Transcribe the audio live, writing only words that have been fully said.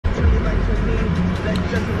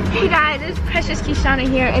Hey guys, it's Precious Keishawna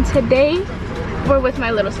here, and today we're with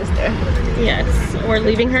my little sister. Yes, we're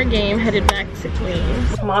leaving her game, headed back to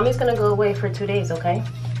Queens. Mommy's gonna go away for 2 days, okay?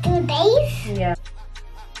 2 days? Yeah.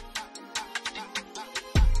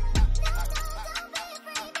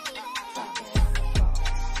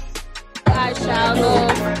 I shall go,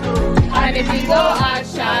 and if you go, I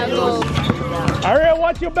shall go. Ariel,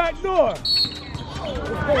 watch your back door.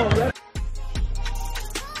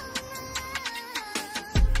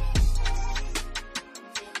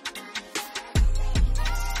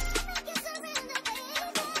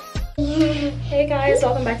 Hey guys,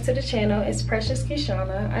 welcome back to the channel. It's Precious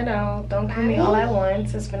Keishawna. I know, don't kill me all at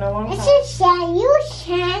once. It's been a long time. This is your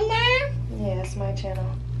channel? Yeah, it's my channel.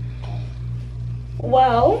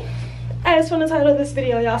 Well, as from the title of this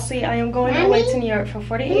video, y'all see I am going away to New York for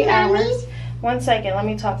 48 hours. 1 second, let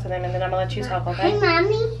me talk to them and then I'm gonna let you talk, okay? Hey,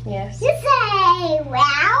 Mommy. Yes. You say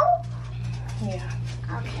wow? Yeah.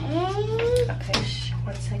 Okay. Okay, shh,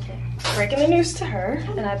 1 second. Breaking the news to her,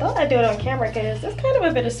 and I thought I'd do it on camera because it's kind of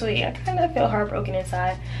a bittersweet. I kind of feel heartbroken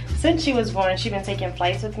inside. Since she was born, she's been taking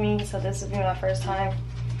flights with me, so this would be my first time.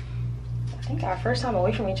 I think our first time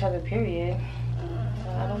away from each other, period.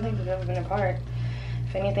 I don't think we've ever been apart.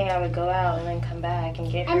 If anything, I would go out and then come back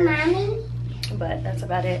and get her. And Mommy? But that's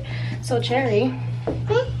about it. So, Cherry,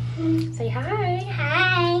 say hi.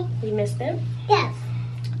 Hi. You missed them? Yes.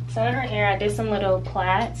 So in her hair, I did some little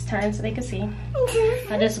plaits, turn so they could see.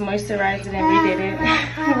 I just moisturized it and redid it.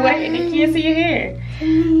 What? They can't see your hair.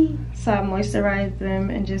 So I moisturized them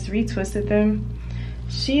and just retwisted them.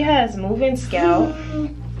 She has moving scalp.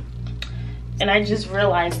 And I just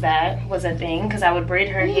realized that was a thing because I would braid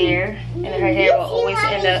her hair and her hair will always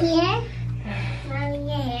end up... Mommy,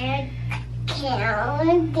 your hair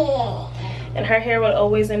counted. And her hair would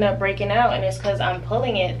always end up breaking out, and it's because I'm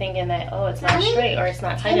pulling it thinking that, oh, it's not straight or it's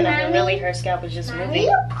not tight enough, and really her scalp is just moving. Are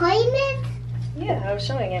you playing it? Yeah, I was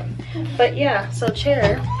showing it. But yeah, so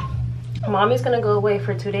Chair, Mommy's gonna go away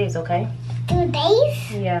for 2 days, okay? 2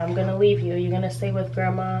 days? Yeah, I'm gonna leave you. You're gonna stay with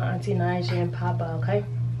Grandma, Auntie Naija, and Papa, okay?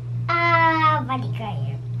 What are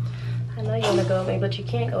you? I know you wanna go with me, but you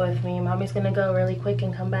can't go with me. Mommy's gonna go really quick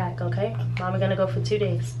and come back, okay? Mommy's gonna go for 2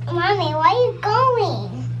 days. Mommy, where are you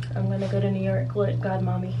going? I'm gonna go to New York with God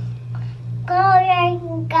Mommy. Go,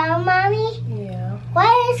 Mommy? Yeah.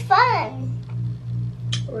 What is fun?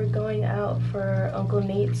 We're going out for Uncle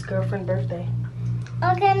Nate's girlfriend's birthday.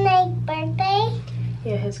 Uncle Nate's birthday?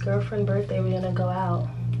 Yeah, his girlfriend's birthday, we're gonna go out.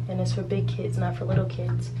 And it's for big kids, not for little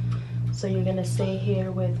kids. So you're gonna stay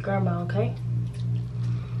here with Grandma, okay?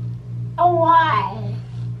 Oh, why?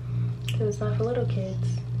 Because it's not for little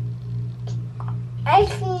kids.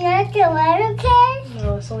 It's not the little kids?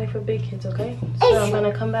 No, it's only for big kids, okay? So I'm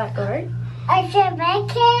gonna come back, alright? It's for big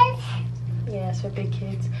kids? Yeah, it's for big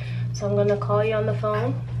kids. So I'm gonna call you on the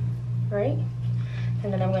phone, right?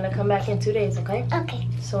 And then I'm gonna come back in 2 days, okay? Okay.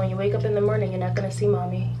 So when you wake up in the morning, you're not gonna see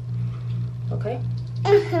Mommy, okay?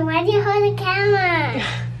 Why do you hold the camera?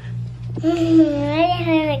 Why do you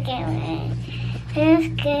hold the camera? That's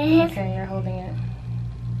good. Okay, you're holding it.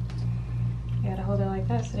 You gotta hold it like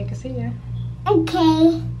that so they can see you.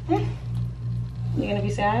 Okay. You gonna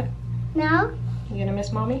be sad? No? You gonna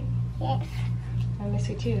miss Mommy? Yes. I miss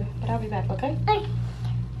you too, but I'll be back, okay? Okay.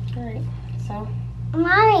 Alright, so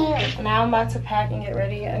Mommy. now I'm about to pack and get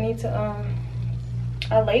ready. I need to,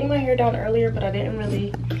 I laid my hair down earlier, but I didn't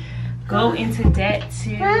really go into debt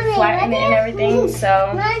to flatten it and everything,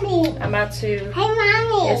 so Mommy. I'm about to... Hey,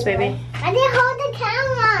 Mommy. Yes, baby? Why do you hold the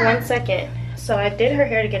camera? 1 second. So I did her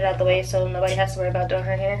hair to get it out the way so nobody has to worry about doing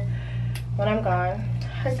her hair when I'm gone.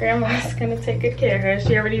 Her grandma's gonna take good care of her.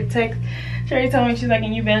 She already told me, she's like,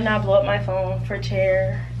 and you better not blow up my phone for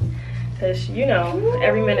Chair. Because, you know,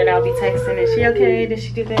 every minute I'll be texting, is she okay? Did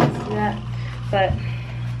she do this, do that? But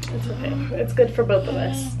it's okay. It's good for both of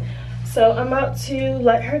us. So I'm about to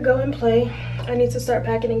let her go and play. I need to start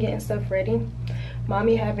packing and getting stuff ready.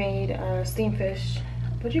 Mommy had made steamed fish.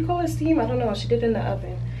 What do you call it, steam? I don't know. She did it in the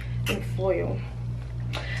oven in foil.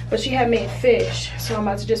 But she had made fish, so I'm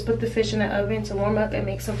about to just put the fish in the oven to warm up and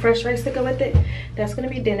make some fresh rice to go with it. That's gonna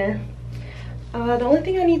be dinner. The only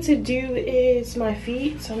thing I need to do is my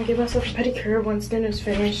feet, so I'm gonna give myself a pedicure once dinner's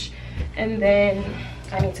finished, and then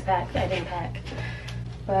I need to pack. I didn't pack,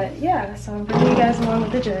 but yeah. So I'm bringing you guys along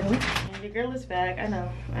with the journey. And your girl is back. I know.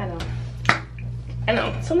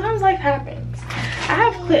 Sometimes life happens. I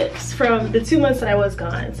have clips from the 2 months that I was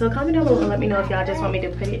gone, so comment down below and let me know if y'all just want me to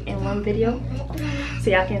put it in one video so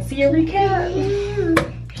y'all can see a recap.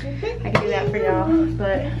 I can do that for y'all,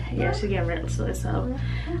 but yeah, she's getting restless, so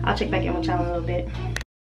I'll check back in with y'all in a little bit.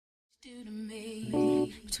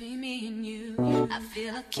 between me and you. I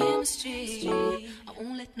feel a chemistry. I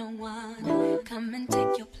won't let no one come and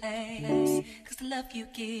take your place. Cause the love you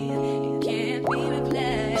give, it can't be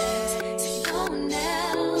replaced. So no one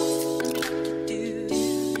else will know what to do.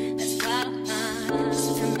 That's why I'm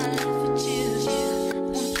spend my life with you. I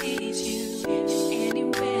wanna please you in any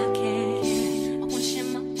way I can. I wanna share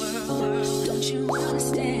my world. Don't you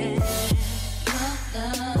understand? Your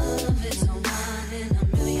love is a one in a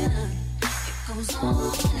million. It goes on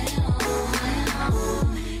and on and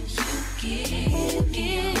on. You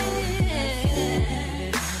give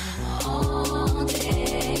all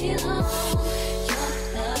day long. Your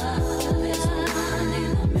love is a one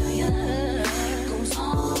in a million. It goes on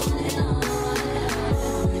and on and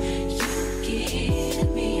on. You give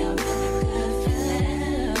me a really good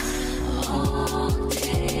feeling all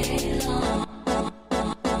day long.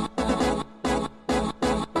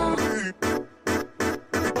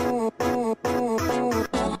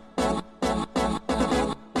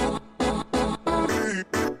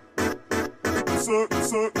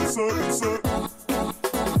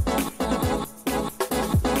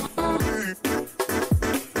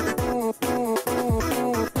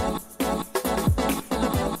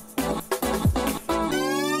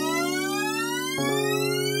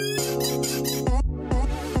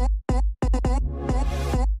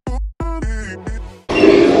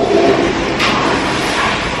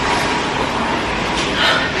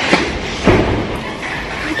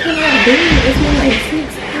 It's been like 6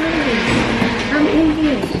 hours. I'm in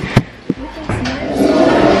here.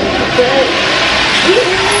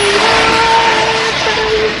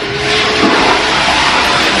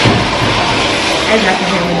 And I can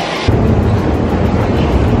hear me.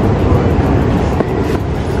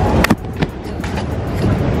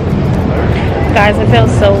 Guys, it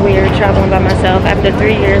feels so weird traveling by myself after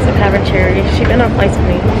 3 years of having Cherry. She's been on flights with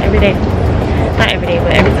me every day. Not every day,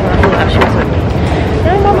 but every time I flew out, she was with me. And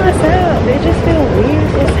I'm by myself. It just feels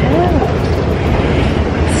weird as hell.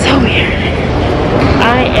 So weird.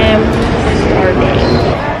 I am starving.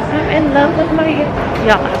 I'm in love with my hair.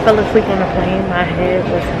 Y'all, I fell asleep on the plane. My head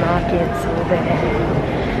was knocking so bad.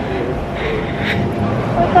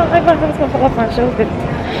 I felt like my head was gonna fall off my shoulders.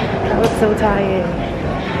 I was so tired.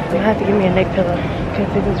 I'm gonna have to give me a neck pillow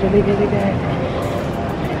because it was really, really bad.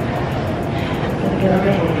 I'm gonna get in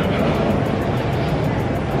bed.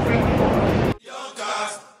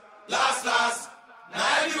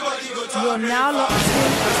 You are now locked in.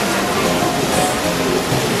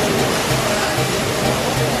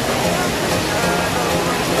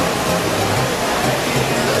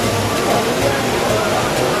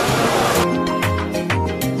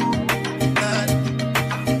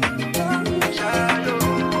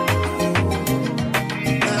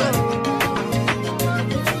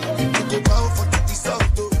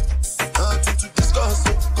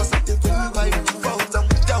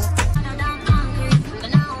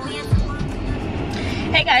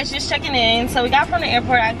 Just checking in. So we got from the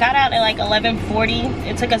airport. I got out at like 11:40.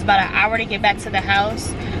 It took us about an hour to get back to the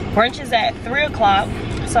house. Brunch is at 3 o'clock,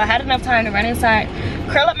 so I had enough time to run inside,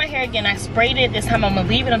 curl up my hair again. I sprayed it. This time I'm gonna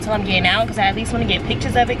leave it until I'm getting out because I at least want to get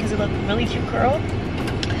pictures of it because it looked really cute curled.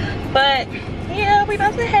 But yeah, we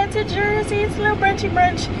about to head to Jersey. It's a little brunchy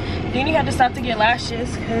brunch. Then you had to stop to get lashes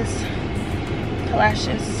because her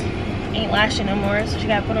lashes ain't lashing no more, so she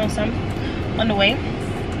gotta put on some on the way.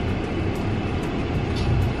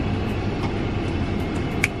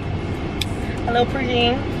 A little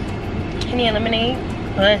pregame, Henny and lemonade,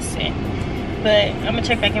 bussin'. But I'm gonna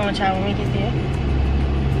check back in with y'all when we get there.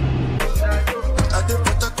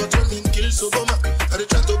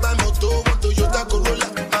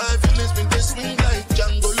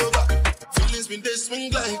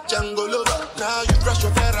 Now you brush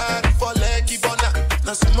your Ferrari for Lucky Bona.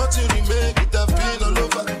 Now so much you remake it have been all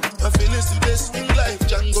over. My feelings today swing like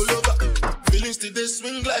Django Lover. Feelings today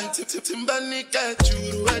swing like Timbani at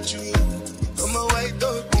you. I'm a white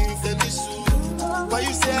dog in Venice. Why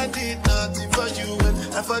you say I did nothing for you? And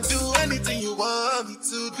if I do anything you want me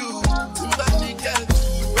to do, Timbani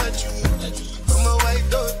at you. I'm a white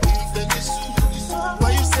dog in Venice.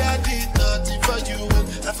 Why you say I did nothing for you? And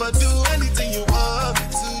if I do anything you want me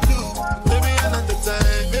to do, maybe another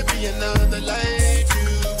time, maybe another life. You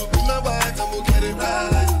will be my wife and we'll get it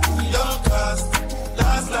right. Young cast,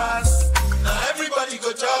 last. Now everybody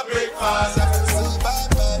go job breakfast. I can say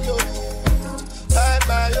bye-bye, yo.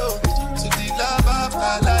 Bye-bye, yo. To the love of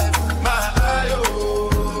my life. My eye, yo.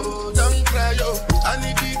 Don't cry, yo. I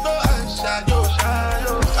need to go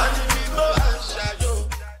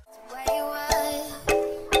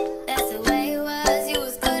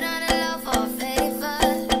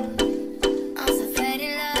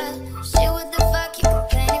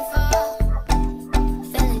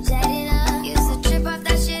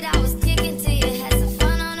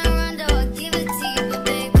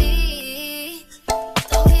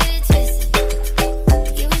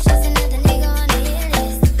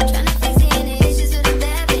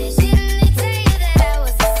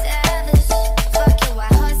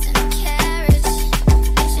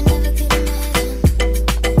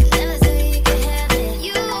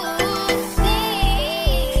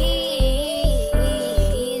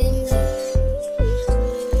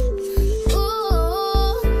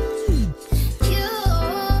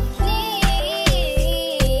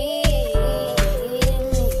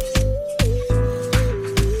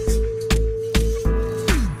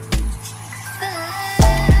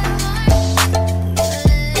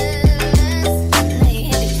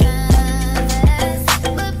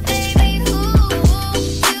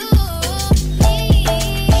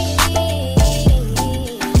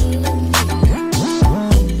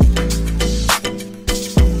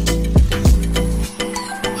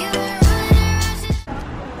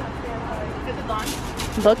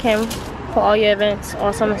Book him for all your events,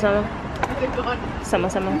 all summer. Summer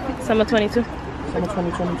 22. Summer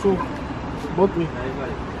 2022. Book me.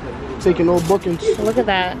 Taking no bookings. Look at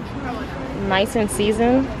that. Nice and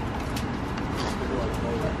seasoned.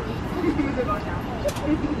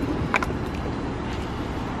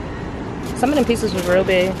 Some of them pieces was real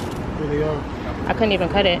big. Here they are. I couldn't even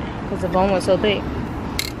cut it because the bone was so big.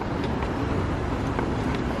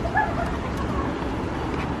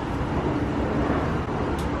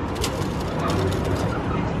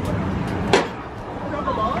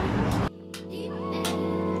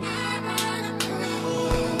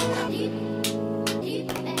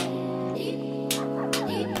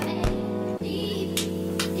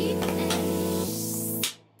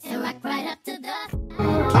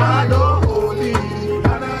 I know holy, and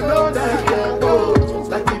I know that can go.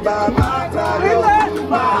 Like the Baba Cry,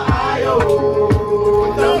 my ayo.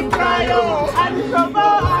 Don't cry, oh. I need to go,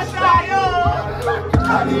 I shy, oh. I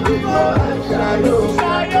need to go, I shy,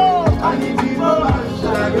 oh. I need to go, I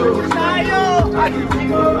shy, oh. I need to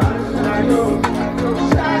go, I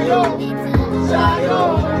shy, oh. Shy,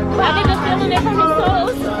 oh. I think it's feeling it from his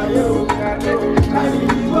toes. I need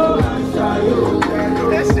to go, I shy, oh.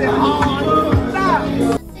 This shit hard. Stop.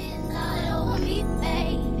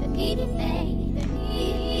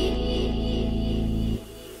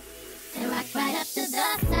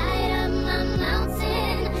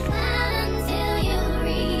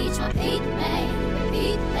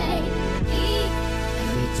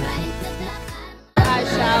 I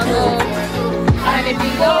shall go. And if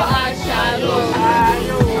you go, I shall go.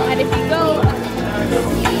 And if you go,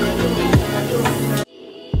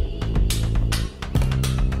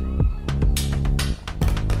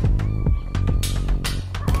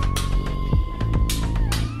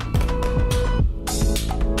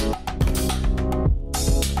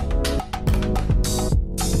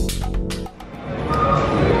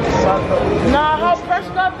 Nah, how fresh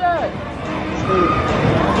got that?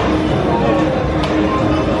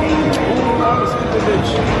 I'm a stupid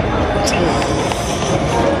bitch.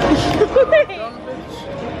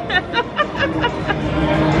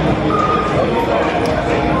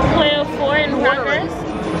 Plan 4 in progress.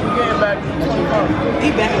 You getting back 25. He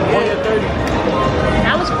back at 30.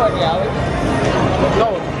 That was $40. No,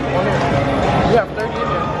 on here. You have 30 in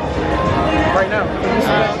there. Right now. You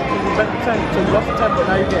spent 10, so you lost the 10, but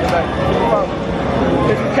now you're getting back 25.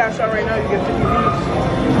 If you cash out right now, you get 50 views.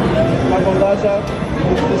 Like on Laja,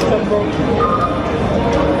 this 10 bro.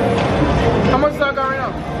 How much do I got right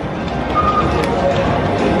now?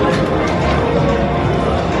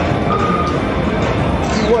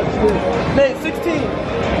 What? Nate, 16.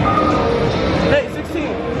 Nate, 16.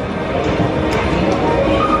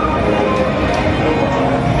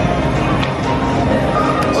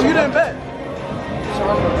 Oh, you didn't bet?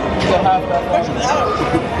 You got half that.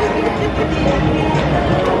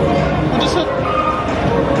 You just hit.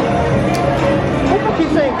 Who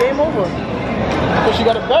keeps saying game over? Because she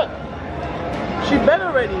got a bet. She bet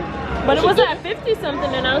already. But it was at 50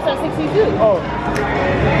 something and I was at 62. Oh.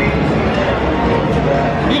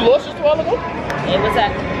 You lost just a while ago? It was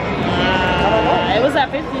at it was at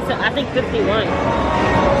 50, so I think 51.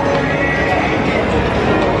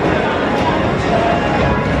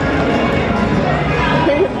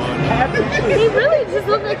 He really just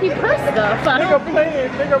looked like he cursed stuff. Nigga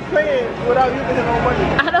playing without using his own money.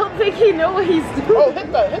 I don't think he know what he's doing. Oh,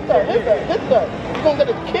 hit that. You're gonna get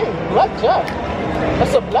a king. Blackjack.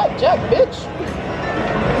 That's a blackjack, bitch.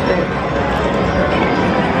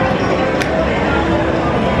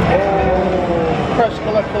 Oh, crush,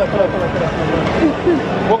 collect.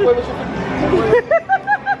 Walk away with your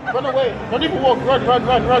Run away. Don't even walk. Run.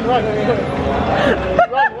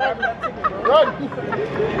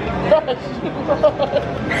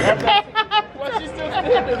 Why she's still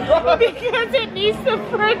standing? Run. Because it needs to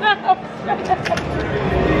burn up.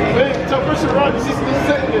 Wait, tell Chris to run. She's still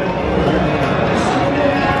sitting there.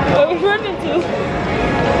 Where are we running to?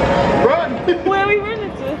 Run. Where are we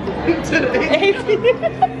running to? To the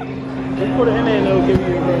ATM. You put it in there and it'll give you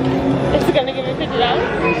your money. It's gonna give me $50?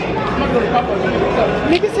 I'm not gonna pop up.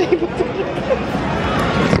 Nigga say he put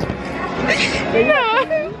No.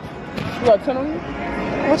 You got 10 on you?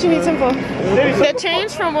 What you need 10 for? The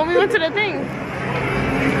change from when we went to the thing.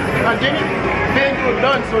 I didn't. Then you were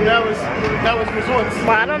done, so that was resorts.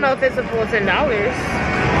 Well, I don't know if it's a full $10.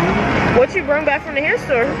 What you bring back from the hair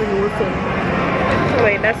store?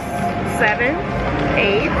 Wait, that's 7,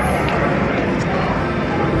 8.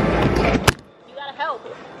 You gotta help.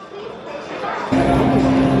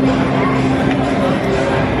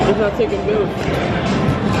 It's not taking bills.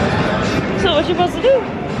 So what you supposed to do?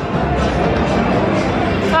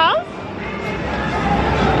 Huh?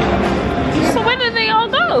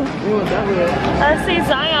 too. I see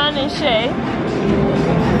Zion and Shay.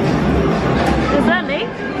 Is that Nate?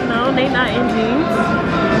 No, Nate not in jeans.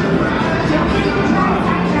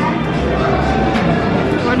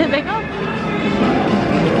 Where did they go?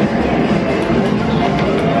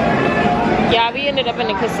 Yeah, we ended up in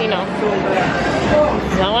the casino.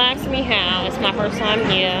 Don't ask me how. It's my first time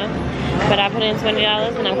here. But I put in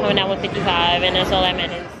 $20 and I'm coming out with $55, and that's all that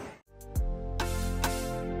matters.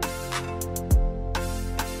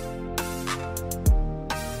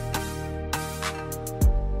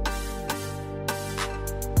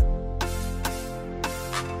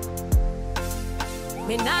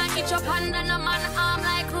 Me nah itch up hand and a man arm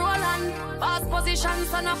like Roland. Boss position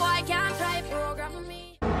so no boy can't try program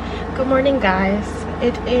me. Good morning, guys.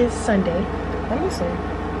 It is Sunday. Let me see.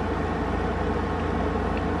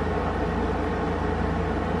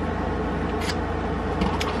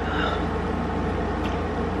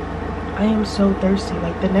 I am so thirsty.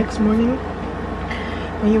 Like the next morning,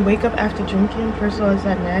 when you wake up after drinking, first of all, it's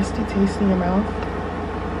that nasty taste in your mouth.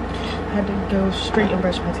 I had to go straight and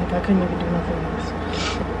brush my teeth. I couldn't even do nothing else.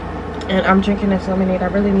 And I'm drinking this lemonade. I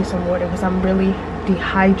really need some water because I'm really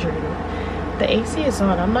dehydrated. The AC is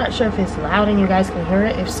on. I'm not sure if it's loud and you guys can hear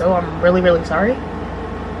it. If so, I'm really, really sorry.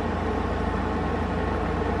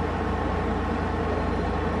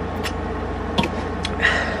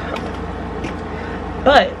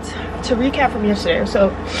 But to recap from yesterday,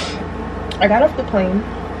 so I got off the plane.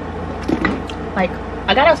 Like,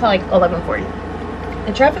 I got outside like 11:40.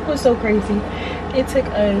 The traffic was so crazy. It took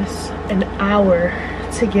us an hour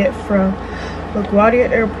to get from LaGuardia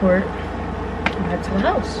Airport back to the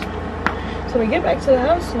house. So we get back to the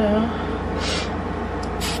house now.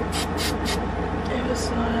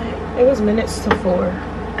 It was minutes to 4.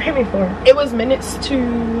 I mean 4. It was minutes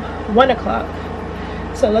to 1 o'clock.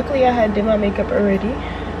 So luckily I did my makeup already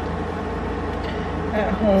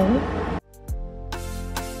at home.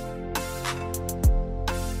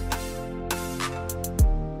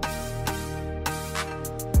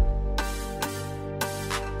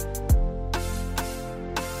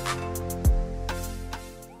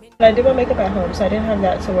 I did my makeup at home, so I didn't have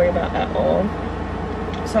that to worry about at all.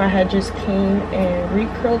 So I had just came and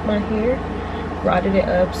re-curled my hair, rodded it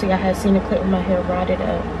up. See, I had seen a clip of my hair rodded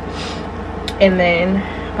up. And then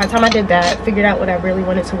by the time I did that, figured out what I really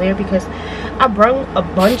wanted to wear, because I brought a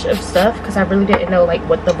bunch of stuff because I really didn't know like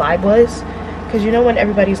what the vibe was. Because you know when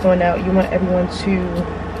everybody's going out, you want everyone to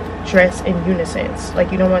dress in unison.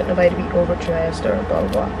 Like you don't want nobody to be overdressed or blah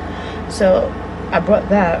blah blah. So I brought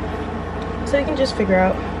that so you can just figure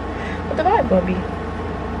out what the vibe gonna be.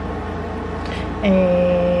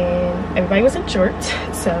 And everybody was in shorts,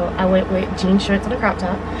 so I went with jean shorts and a crop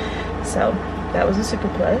top. So that was a super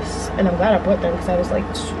plus, and I'm glad I brought them because I was like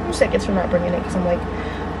 2 seconds from not bringing it because I'm like,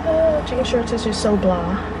 oh, jean shorts is just so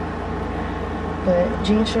blah. But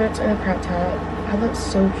jean shorts and a crop top, I look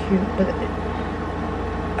so cute. But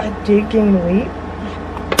I did gain weight,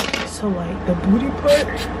 so like the booty part,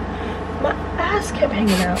 my ass kept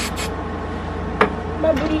hanging out.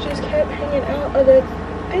 My booty just kept hanging out of the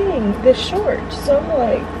thing, the shorts. So I'm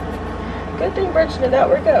like, good thing Birch did not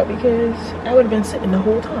work out because I would have been sitting the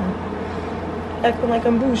whole time acting like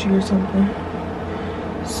I'm bougie or something.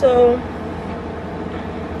 So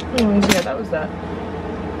anyways, yeah, that was that.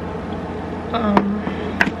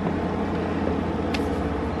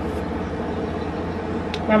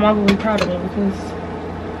 My mom will be proud of me because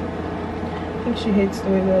I think she hates the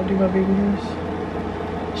way that I do my baby hairs.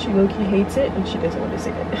 She low-key hates it and she doesn't want to see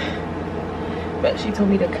it. But she told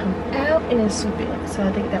me to come out and then swoop it. So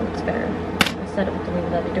I think that looks better instead of the way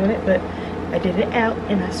that I've been doing it. But I did it out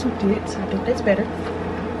and I swooped it, so I think that's better.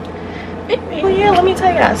 Well, yeah, let me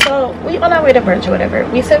tell you guys. So we on our way to brunch or whatever.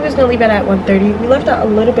 We said we was gonna leave it at 1:30. We left out a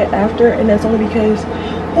little bit after, and that's only because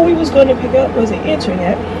who we was going to pick up wasn't answering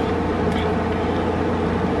yet.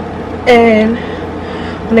 And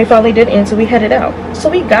when they finally did answer, we headed out. So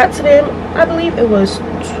we got to them, I believe it was 2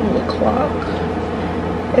 o'clock,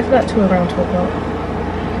 if not 2, around 2 o'clock.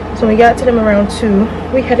 So we got to them around 2.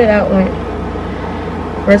 We headed out when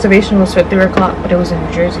reservation was for 3 o'clock, but it was in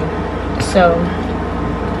New Jersey. So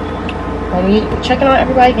when we checking out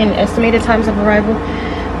everybody, getting estimated times of arrival,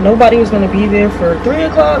 nobody was going to be there for 3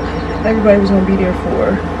 o'clock. Everybody was going to be there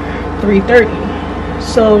for 3:30.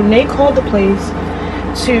 So Nate called the place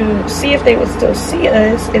to see if they would still see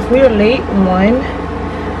us. If we were late, 1,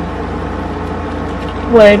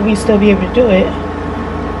 would we still be able to do it?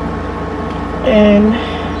 And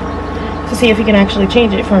to see if he can actually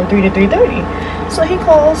change it from 3 to 3:30. So he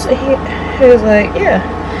calls and he was like, yeah,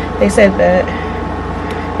 they said that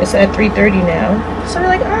it's at 3:30 now. So we're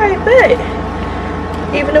like, alright, bet.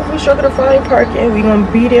 Even if we struggle to find parking, we're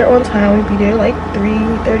gonna be there on time. We'll be there like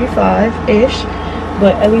 3:35-ish,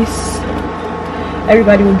 but at least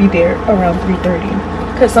everybody will be there around 3:30.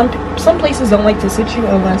 Because some places don't like to sit you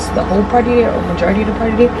unless the whole party there or majority of the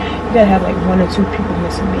party there. You gotta have like 1 or 2 people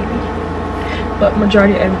missing maybe, but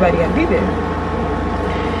majority of everybody gotta be there.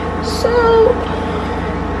 So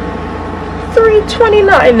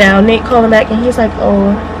 3:29 now. Nate calling back and he's like,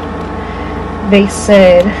 oh, they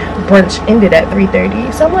said brunch ended at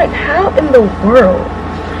 3:30. So I'm like, how in the world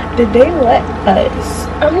did they let us?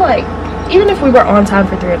 I'm like, even if we were on time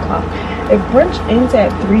for 3 o'clock, if brunch ends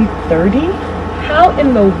at 3:30, how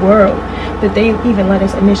in the world did they even let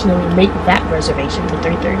us initially make that reservation to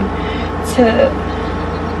 3:30?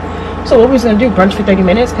 So what we was gonna do, brunch for 30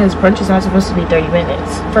 minutes? Because brunch is not supposed to be 30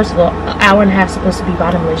 minutes. First of all, an hour and a half is supposed to be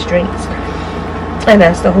bottomless drinks. And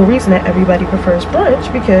that's the whole reason that everybody prefers brunch,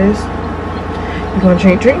 because you're gonna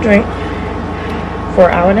drink for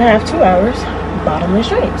an hour and a half, 2 hours, bottomless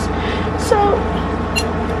drinks. So,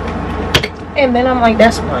 and then I'm like,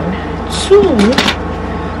 that's 1. 2,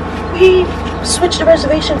 we switched the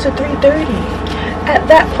reservation to 3:30. At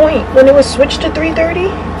that point, when it was switched to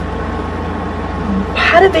 3:30,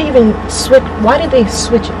 how did they even switch? Why did they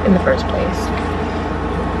switch it in the first place?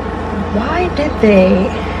 Why did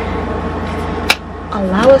they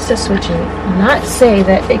allow us to switch it, not say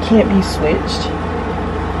that it can't be switched?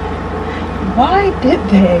 Why did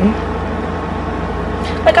they?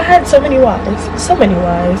 Like, I had so many whys,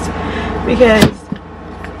 because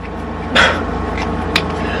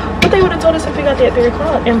what they would have told us if we got there at 3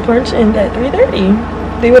 o'clock and brunch ended at 3:30,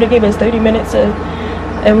 they would have gave us 30 minutes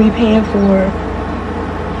and we paying for,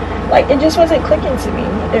 like, it just wasn't clicking to me.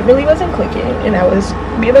 It really wasn't clicking, and I was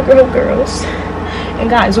being a girls and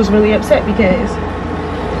guys was really upset because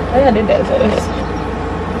why y'all did that to us?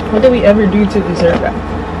 What did we ever do to deserve that?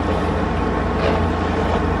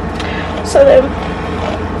 So then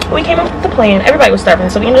we came up with the plan. Everybody was starving,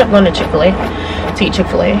 so we ended up going to Chick-fil-A to eat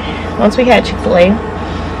Chick-fil-A. Once we had Chick-fil-A,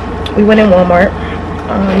 we went in Walmart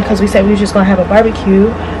because we said we were just gonna have a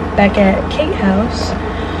barbecue back at Kate's house.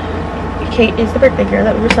 Kate is the birthday girl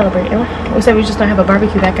that we were celebrating. We said we were just gonna have a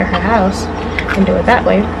barbecue back at her house and do it that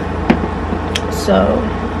way. So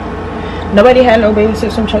nobody had no baby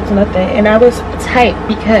suits, some trucks, nothing. And I was tight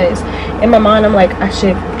because in my mind I'm like, I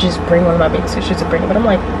should just bring one of my baby suits to bring it. But I'm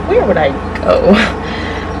like, where would I go?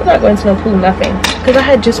 I'm not going to no pool, nothing. Because I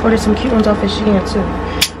had just ordered some cute ones off of Shein too.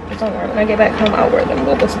 But don't worry, when I get back home I'll wear them.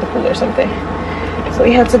 We'll go to the pool or something. So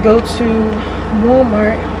we had to go to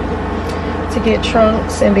Walmart to get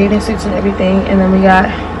trunks and bathing suits and everything. And then we got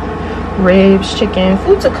ribs, chicken,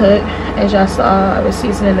 food to cook. As y'all saw, I was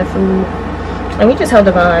seasoning the food. And we just held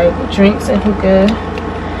the vibe, drinks and hookah.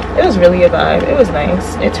 It was really a vibe. It was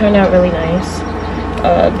nice. It turned out really nice.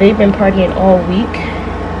 They've been partying all week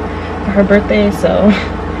for her birthday, so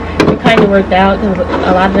it kind of worked out because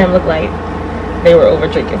a lot of them looked like they were over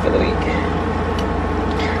drinking for the week.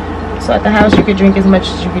 So at the house, you could drink as much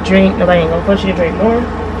as you could drink. Nobody ain't gonna force you to drink more.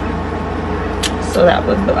 So that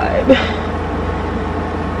was the vibe.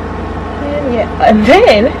 And yeah, and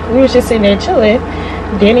then we was just sitting there chilling.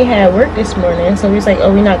 Danny had work this morning, so we was like,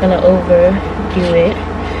 oh, we're not gonna overdo it.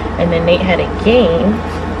 And then Nate had a game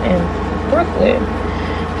in Brooklyn,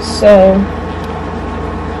 so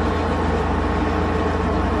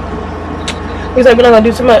we was like, we're not gonna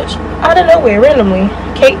do too much. Out of nowhere, randomly,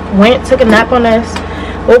 Kate went, took a nap on us,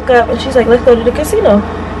 woke up, and she's like, let's go to the casino.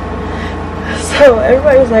 So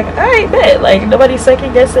everybody was like, alright, bet. Like, nobody's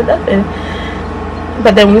second guessing nothing.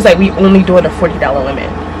 But then we was like, we only doing a $40 limit.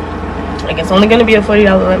 Like, it's only gonna be a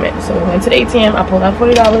 $40 limit. So we went to the ATM, I pulled out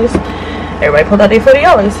 $40. Everybody pulled out their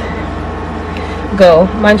 $40. Go.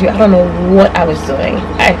 Mind you, I don't know what I was doing.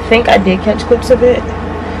 I think I did catch clips of it.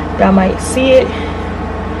 Y'all might see it.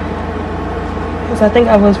 Because I think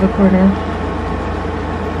I was recording.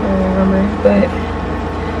 I don't remember. But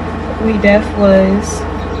we def was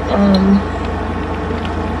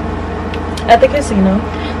at the casino.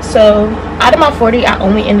 So out of my 40, I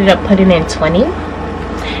only ended up putting in 20.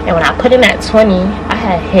 And when I put in that 20, I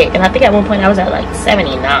had hit. And I think at one point I was at like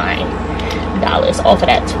 $79 off of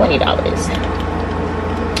that $20.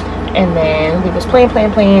 And then we was playing.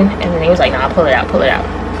 And then he was like, nah, pull it out.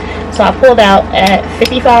 So I pulled out at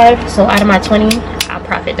 55. So out of my 20, I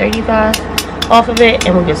profit 35 off of it.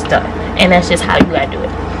 And we just done. And that's just how you gotta do it.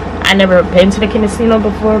 I never been to the casino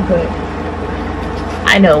before, but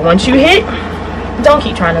I know once you hit, don't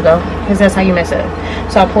keep trying to go, because that's how you mess up.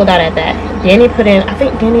 So I pulled out at that. Danny put in, I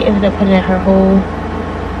think Danny ended up putting in her whole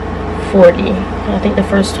 40. I think the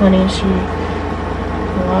first 20 she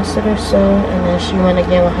lost it or so, and then she went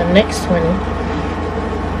again with her next 20,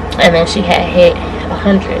 and then she had hit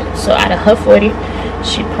 100. So out of her 40,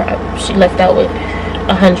 she left out with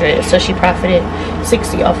 100. So she profited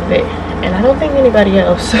 60 off of it. And I don't think anybody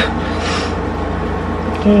else.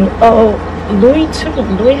 Okay. Oh, Louis too.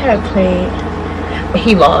 Louis had played, but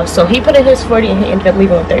he lost. So he put in his 40 and he ended up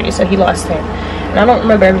leaving with 30. So he lost 10. And I don't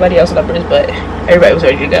remember everybody else's numbers, but everybody was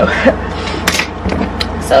ready to go.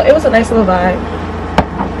 So it was a nice little vibe.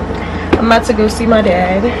 I'm about to go see my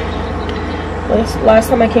dad. Last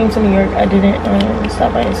time I came to New York, I didn't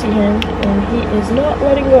stop by and see him, and he is not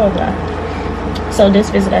letting go of that. So this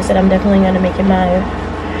visit, I said I'm definitely going to make it my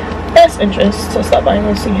best interest to stop by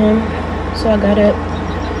and see him. So I got up,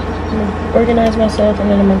 I'm gonna organize myself, and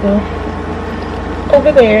then I'm gonna go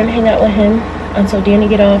over there and hang out with him until Danny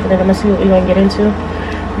get off, and then I'm gonna see what we're gonna get into.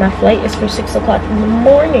 My flight is for 6 o'clock in the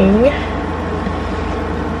morning.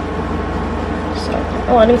 So,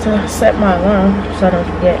 oh, I need to set my alarm so I don't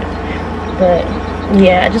forget. But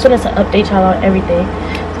yeah, I just wanted to update y'all on everything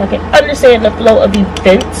so I can understand the flow of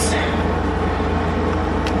events.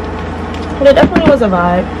 But it definitely was a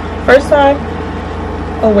vibe. First time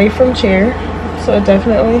away from chair, so it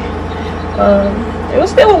definitely it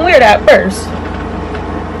was feeling weird at first.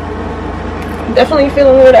 Definitely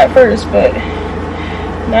feeling weird at first, but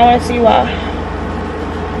now I see why.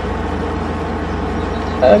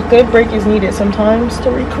 A good break is needed sometimes to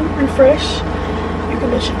recoup, refresh. You can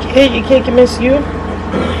miss your kid, your kid can miss you.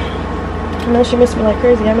 I know she missed me like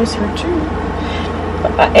crazy. I miss her too.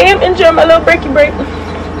 But I am enjoying my little breaky break.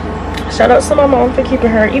 Shout out to my mom for keeping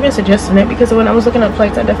her, even suggesting it, because when I was looking up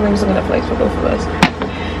flights, I definitely was looking up flights for both of us.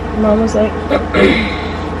 Mom was like,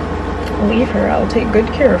 leave her, I'll take good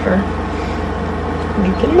care of her.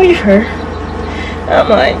 You can leave her. I'm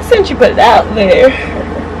like, since you put it out there.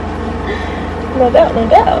 No doubt, no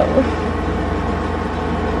doubt.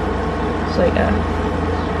 So yeah.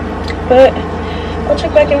 But I'll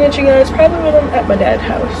check back in with you guys probably when I'm at my dad's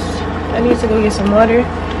house. I need to go get some water.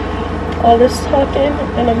 All this talking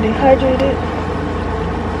and I'm dehydrated.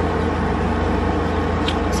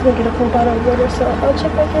 So I'm gonna get a full bottle of water, so I'll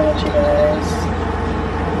check back in with you guys.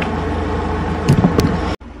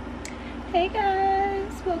 Hey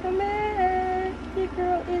guys, welcome back. Your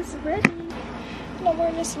girl is ready. And I'm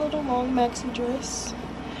wearing this little long maxi dress.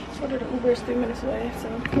 Ordered an Uber, 3 minutes away, so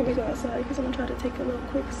here we go outside because I'm gonna try to take a little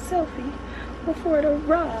quick selfie before it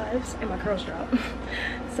arrives and my curls drop.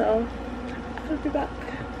 So I'll be back.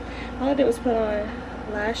 All I did was put on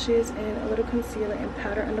lashes and a little concealer and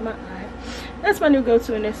powder under my eye. That's my new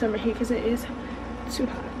go-to in this summer heat because it is too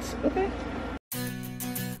hot. Okay.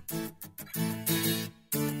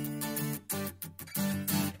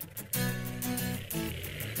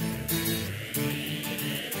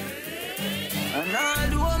 And all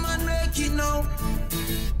the woman make it now.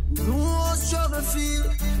 No struggle feel.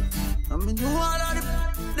 I mean, know all of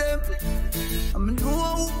them. I mean,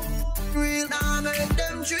 know who real. Now make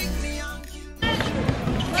them trick me and kill me.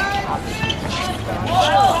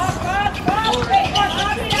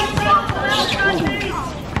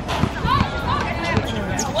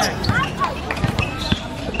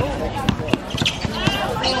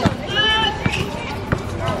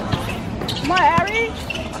 Come on, Harry.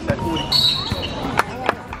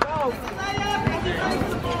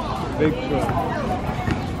 Big truck.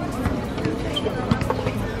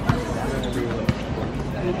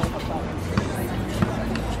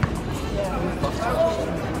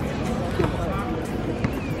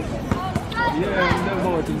 Yeah, the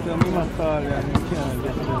boat is me my car and you can't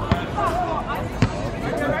get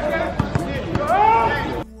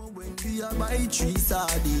When we are buy 3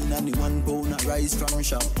 sardines and the 1 pound of rice from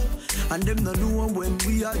shop, and them no know when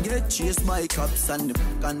we are get chased by cops and the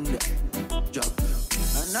drop.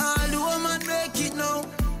 And all the woman make it now.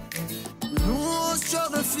 We know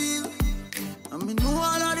struggle feel. And me know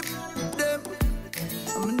all of them.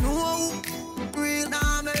 And me know who real.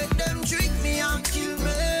 Now make them trick me and kill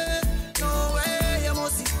me. No way, you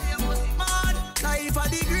must see mad. Life are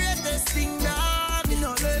the greatest thing that me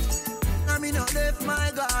no left. Now me no left,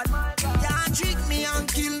 my God. Can't trick me and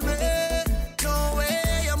kill me. No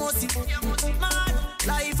way, you must see mad.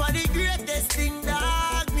 Life are the greatest thing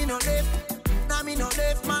that me no left. Now me no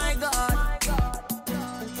left, my God.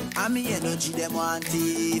 And me energy them want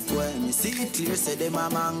thief. When me see it clear, say them a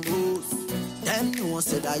mangoes. Them know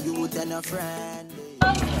say that you and a friend.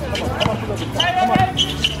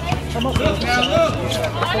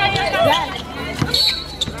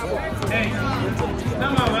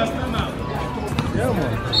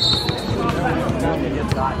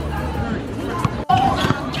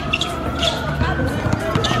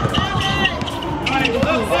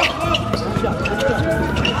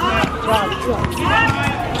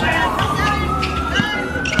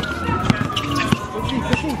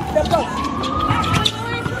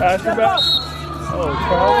 pass it back. Oh,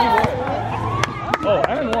 Charlie. Oh,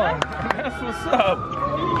 and one. That's what's up.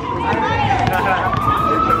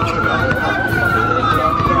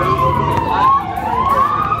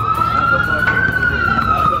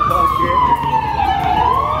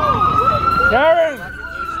 Karen!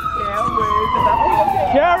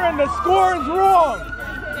 Karen, the score is wrong.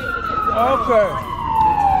 Okay.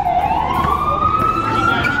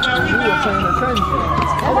 You were paying attention.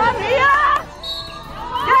 Come on, Mia!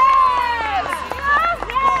 Yes! Yes!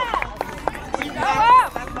 Go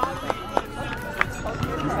up!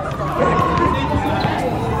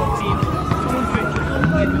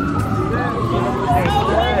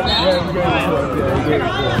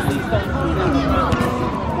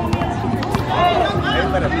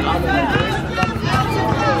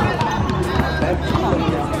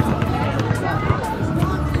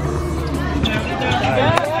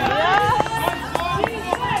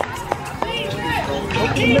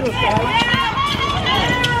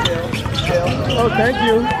 Oh, thank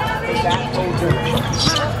you.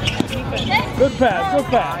 Good pass, good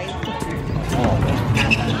pass.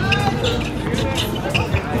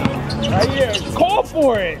 Right here, call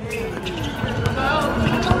for it.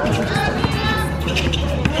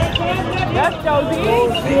 That's Josie.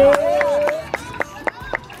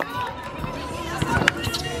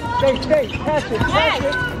 Stay, pass it.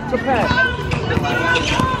 Good pass.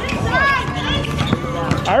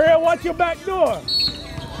 Ariel, watch your back door.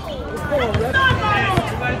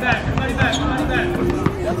 Everybody back.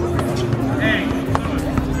 Hey.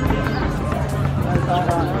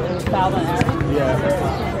 Yeah.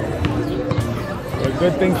 Well,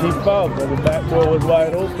 good thing she fouled, but the back door was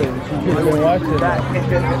wide open. She could have been watching that.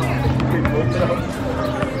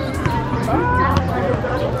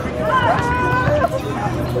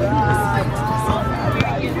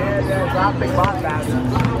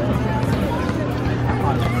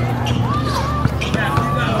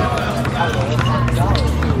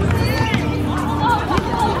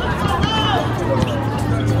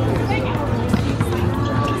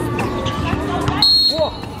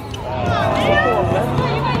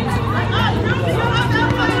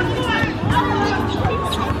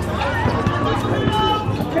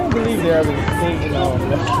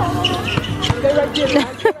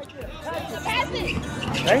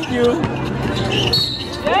 Thank you.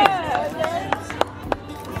 Yeah.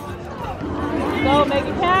 Go, make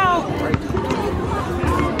it count.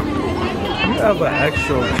 You have an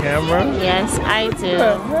actual camera? Yes, I do.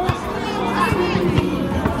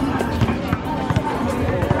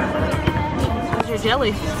 How's your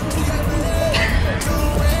jelly?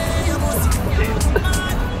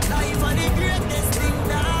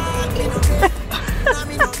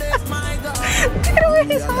 Look at the way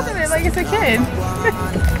he's holding it like it's a kid.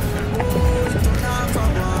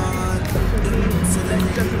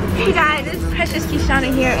 Hey guys, it's Precious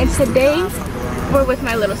Keishawna here, and today we're with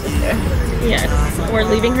my little sister. Yes, we're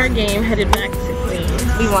leaving her game, headed back to Queens.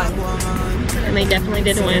 We won. And they definitely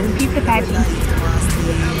did win. Pizza patty.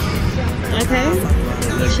 Okay.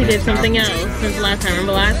 She did something else since last time.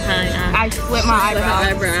 Remember last time? I split my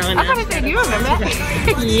eyebrow. And I gotta say, do you remember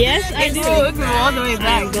that? Yes, I do. It grew all the way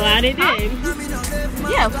back. I'm glad it did.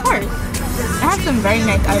 Yeah, of course. I have some very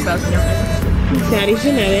nice eyebrows here. Daddy's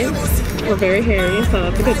genetics. We're very hairy, so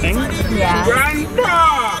that's a good thing. Yeah.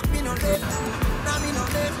 Grandpa!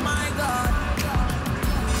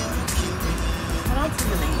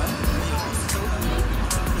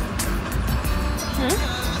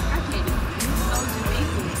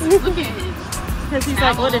 Look at it. Because he's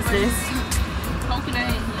like, what is this?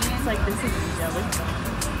 Coconut. It's like, this is jelly.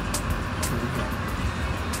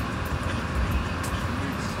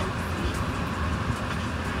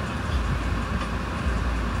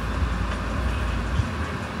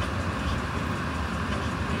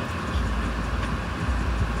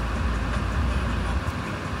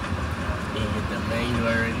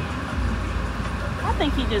 I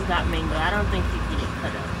think he just got mango. I don't think he didn't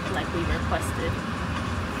cut up like we requested.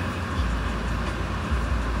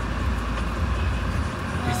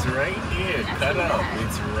 It's right here. Cut out.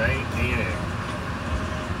 It's right here.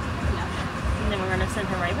 And then we're gonna send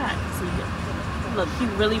her right back. So look, he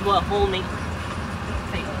really bought whole me.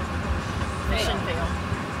 Fail. Mission fail.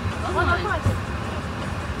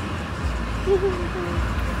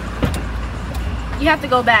 You have to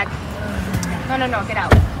go back. No, get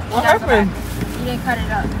out. What happened? You didn't cut it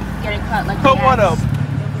up. Get it cut like Cut what up?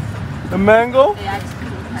 The mango? They actually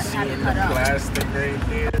had to cut up. Plastic right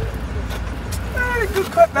there. Hey, just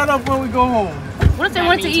cut that up when we go home. What if they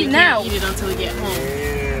want to eat now? Eat it until we get home.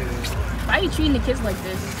 Yeah. Why are you treating the kids like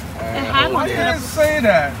this? Why you didn't say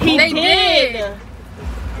that? He did.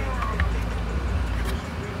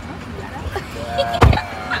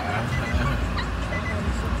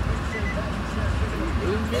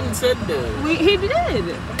 Ben said that. He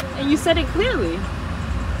did. And you said it clearly.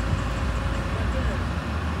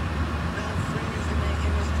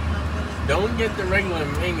 Don't get the regular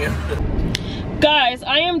manga. Guys,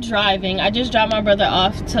 I am driving. I just dropped my brother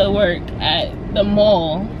off to work at the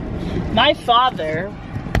mall. My father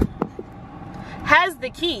has the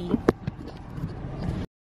key.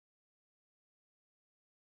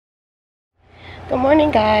 Good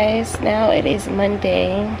morning, guys. Now it is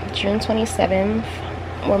Monday, June 27th.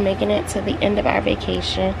 We're making it to the end of our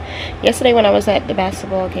vacation. Yesterday when I was at the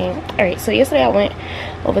basketball game, alright, so yesterday I went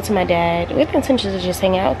over to my dad with the intention to just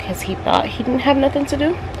hang out because he thought he didn't have nothing to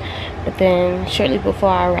do. But then shortly before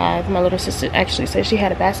I arrived, my little sister actually said she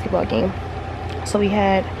had a basketball game. So we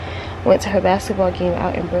went to her basketball game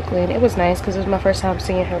out in Brooklyn. It was nice because it was my first time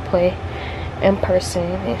seeing her play in person,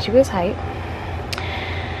 and she was hype.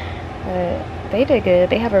 But they did good.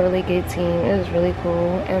 They have a really good team. It was really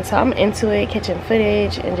cool. And so I'm into it, catching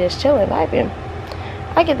footage and just chilling, vibing.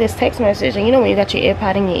 I get this text message, and you know when you got your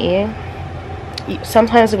AirPod in your ear,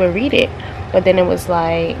 sometimes it would read it, but then it was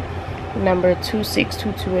like number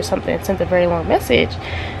 2622 or something. It sent a very long message.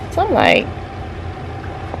 So I'm like,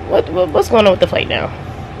 what's going on with the flight now?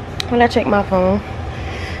 When I check my phone,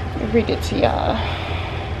 I'll read it to y'all.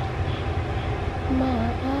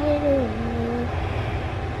 My idol,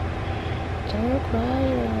 don't cry.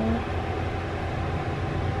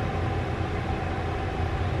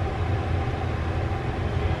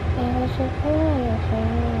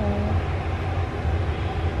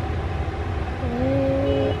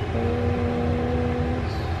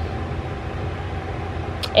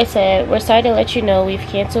 It said, we're sorry to let you know we've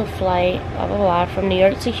canceled flight blah blah blah from New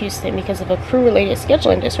York to Houston because of a crew related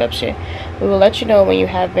scheduling disruption. We will let you know when you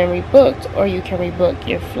have been rebooked, or you can rebook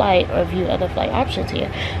your flight or view other flight options here.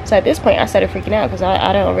 So at this point I started freaking out because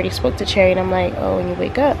I done already spoke to Cherry, and I'm like, oh, when you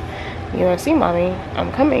wake up you want to see mommy,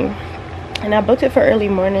 I'm coming. And I booked it for early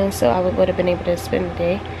morning, so I would have been able to spend the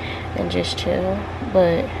day and just chill,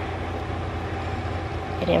 but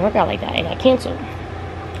it didn't work out like that. It got canceled.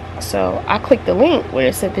 So I clicked the link where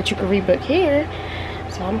it said that you could rebook here.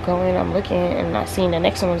 So I'm going, I'm looking, and I seen the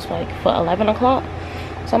next one was like for 11 o'clock.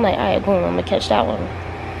 So I'm like, alright, boom, I'm gonna catch that one.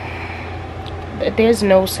 There's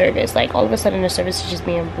no service. Like all of a sudden the service is just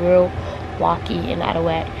being real wonky and out of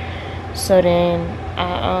whack. So then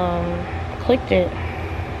I clicked it.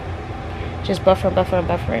 Just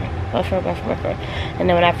buffering. And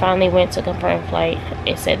then when I finally went to confirm flight,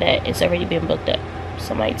 it said that it's already been booked up.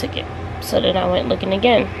 Somebody took it. So then I went looking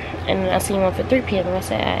again, and then I seen one for 3 p.m. and I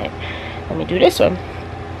said, alright, let me do this one.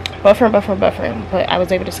 Buffering. But I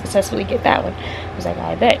was able to successfully get that one. I was like,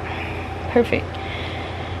 I bet. Perfect.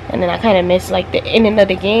 And then I kind of missed like the ending of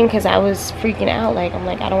the game because I was freaking out. Like, I'm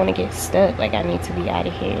like, I don't want to get stuck. Like, I need to be out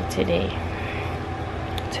of here today.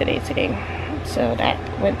 So that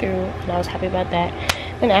went through, and I was happy about that.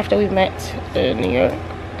 Then after we met in New York,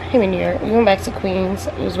 we went back to Queens.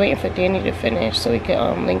 I was waiting for Danny to finish so we could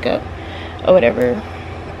link up or whatever.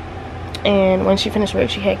 And when she finished work,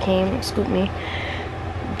 she had came and scooped me.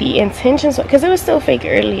 The intentions, because it was still fake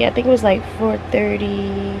early, I think it was like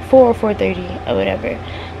 4:30 or 4:30 or whatever.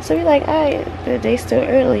 So we're like, alright, the day's still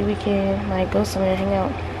early, we can like go somewhere and hang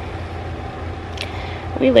out.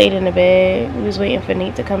 We laid in the bed. We was waiting for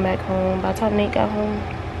Nate to come back home. By the time Nate got home,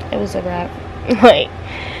 it was a wrap. Like,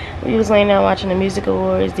 we was laying down watching the music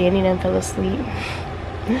awards. Danny done fell asleep.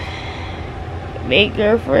 Nate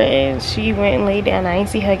girlfriend, she went and laid down. I ain't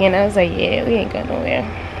see her again. I was like, yeah, we ain't going nowhere.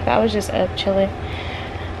 But I was just up chilling.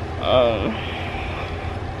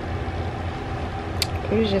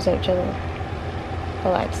 We was just up chilling,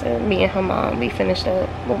 relaxing. Me and her mom, we finished up.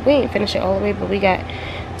 Well, we ain't finished it all the way, but we got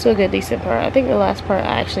to a good decent part. I think the last part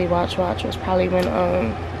I actually watched was probably when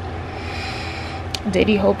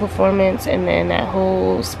Diddy whole performance, and then that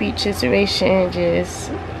whole speech situation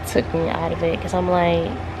just took me out of it, because I'm like,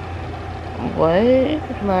 what?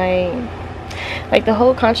 Like the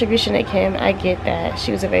whole contribution to Kim, I get that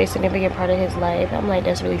she was a very significant part of his life. I'm like,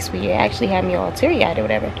 that's really sweet. It actually had me all teary-eyed or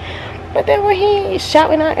whatever. But then when he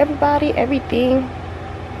shouting out everybody, everything,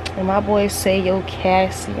 and my boys say, yo,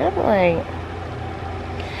 Cassie, I'm like,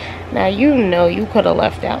 now you know you could have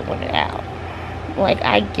left that one out. Like,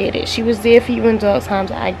 I get it. She was there for you in dark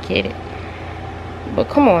times. I get it. But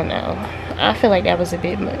come on now. I feel like that was a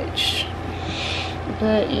bit much.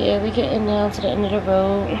 But yeah, we're getting down to the end of the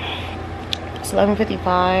road. It's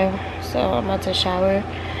 11:55, so I'm about to shower.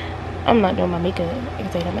 I'm not doing my makeup. I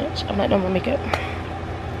can say that much. I'm not doing my makeup.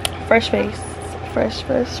 Fresh face. Fresh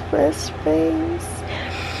face.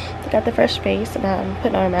 Got the fresh face, and I'm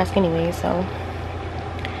putting on a mask anyway, so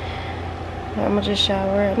I'm gonna just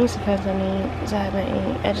shower. I need some pants I need because I haven't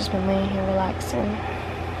eaten. I just been laying here relaxing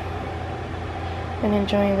and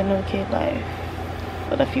enjoying the no kid life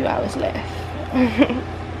with a few hours left.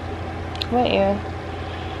 But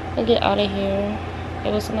yeah, I'll get out of here.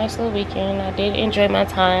 It was a nice little weekend. I did enjoy my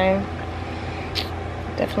time.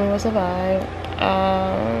 Definitely was a vibe.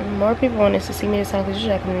 More people wanted to see me this time because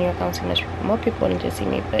usually I come to New York, I don't see much people. More people wanted to see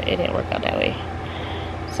me, but it didn't work out that way.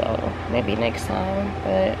 So maybe next time,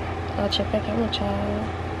 but I'll check back in with y'all.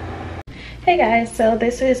 Hey guys, so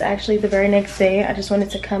this is actually the very next day. I just wanted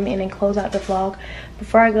to come in and close out the vlog.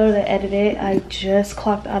 Before I go to edit it, I just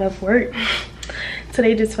clocked out of work.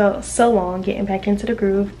 Today just felt so long getting back into the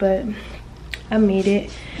groove, but I made it.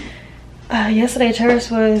 Yesterday, Travis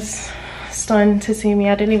was stunned to see me.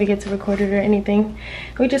 I didn't even get to record it or anything.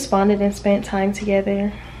 We just bonded and spent time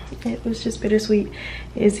together. It was just bittersweet.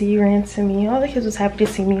 Izzy ran to me. All the kids was happy to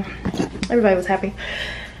see me. Everybody was happy.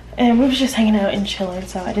 And we was just hanging out and chilling,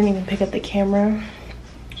 so I didn't even pick up the camera.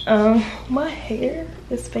 My hair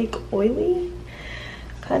is fake oily.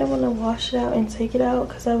 Kind of want to wash it out and take it out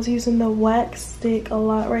because I was using the wax stick a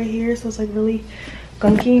lot right here, so it's like really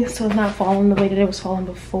gunky, so it's not falling the way that it was falling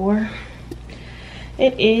before.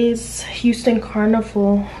 It is Houston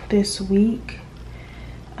Carnival this week.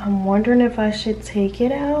 I'm wondering if I should take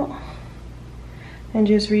it out and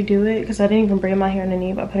just redo it because I didn't even braid my hair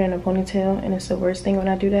underneath. I put it in a ponytail, and it's the worst thing when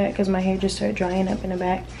I do that because my hair just started drying up in the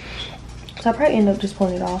back. So I'll probably end up just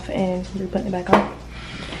pulling it off and re-putting it back on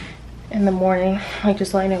in the morning, like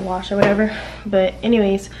just letting it wash or whatever. But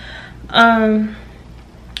anyways,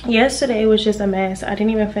 yesterday was just a mess. I didn't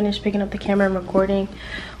even finish picking up the camera and recording.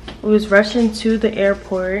 We was rushing to the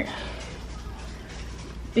airport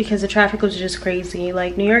because the traffic was just crazy.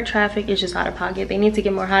 Like, New York traffic is just out of pocket. They need to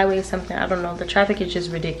get more highways, something, I don't know. The traffic is just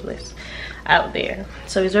ridiculous out there.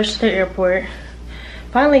 So we was rushed to the airport,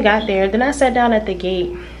 finally got there. Then I sat down at the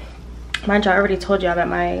gate. Mind you, I already told y'all that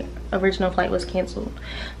my original flight was canceled.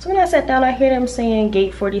 So when I sat down, I hear them saying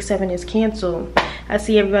gate 47 is canceled. I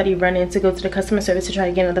see everybody running to go to the customer service to try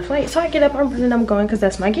to get another flight. So I get up, I'm running, I'm going because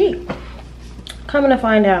that's my gate. Coming to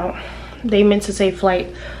find out, they meant to say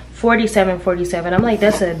flight 4747. I'm like,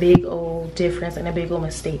 that's a big old difference and a big old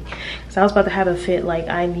mistake. So I was about to have a fit, like,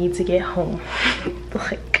 I need to get home.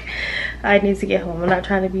 Like, I need to get home. I'm not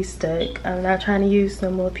trying to be stuck. I'm not trying to use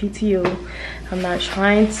no more PTO. I'm not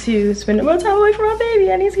trying to spend no more time away from my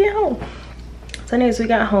baby. I need to get home. So anyways, we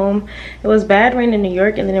got home. It was bad rain in New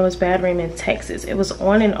York, and then it was bad rain in Texas. It was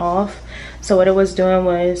on and off. So what it was doing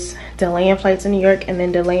was delaying flights in New York and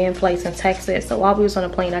then delaying flights in Texas. So while we was on a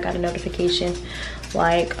plane, I got a notification,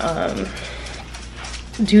 like,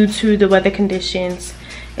 due to the weather conditions,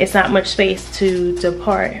 it's not much space to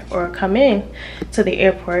depart or come in to the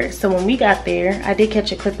airport. So when we got there, I did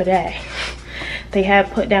catch a clip of that. They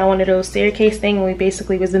had put down one of those staircase things, and we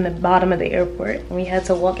basically was in the bottom of the airport, and we had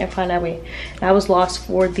to walk and find our way. And I was lost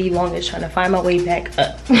for the longest trying to find my way back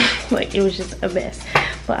up. Like, it was just a mess.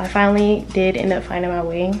 But I finally did end up finding my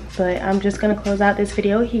way. But I'm just gonna close out this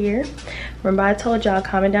video here. Remember, I told y'all,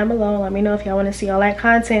 comment down below, let me know if y'all want to see all that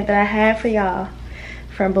content that I had for y'all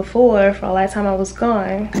from before, for all that time I was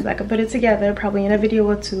gone, because I could put it together probably in a video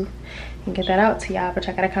or two and get that out to y'all. But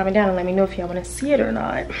y'all gotta comment down and let me know if y'all want to see it or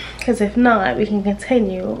not, because if not, we can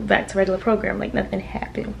continue back to regular program like nothing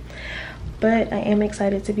happened. But I am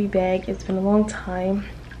excited to be back. It's been a long time.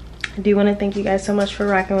 I do want to thank you guys so much for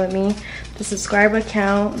rocking with me. The subscriber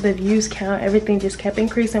count, the views count, everything just kept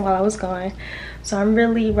increasing while I was gone. So I'm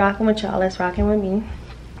really rocking with y'all that's rocking with me.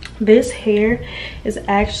 This hair is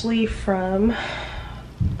actually from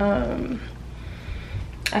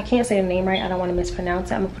I can't say the name right, I don't want to mispronounce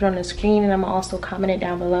it. I'm gonna put it on the screen and I'm gonna also comment it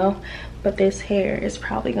down below. But this hair is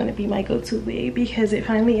probably going to be my go-to wig because it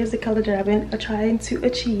finally is the color that I've been trying to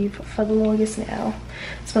achieve for the longest now.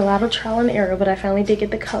 It's been a lot of trial and error, but I finally did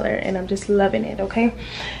get the color and I'm just loving it. Okay,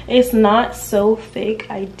 it's not so thick.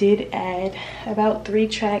 I did add about 3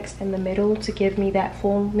 tracks in the middle to give me that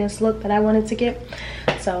fullness look that I wanted to get.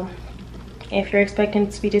 So if you're expecting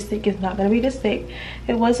it to be this thick, it's not going to be this thick.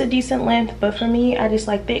 It was a decent length, but for me, I just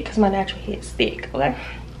like thick because my natural hair is thick. Okay,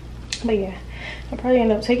 but yeah, I'll probably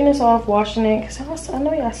end up taking this off, washing it, because I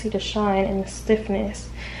know y'all see the shine and the stiffness.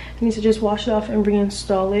 I need to just wash it off and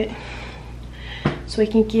reinstall it so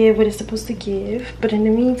it can give what it's supposed to give. But in the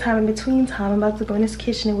meantime, in between time, I'm about to go in this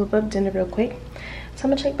kitchen and whip up dinner real quick. So I'm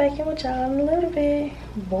gonna check back in with y'all in a little bit.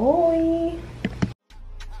 Boy.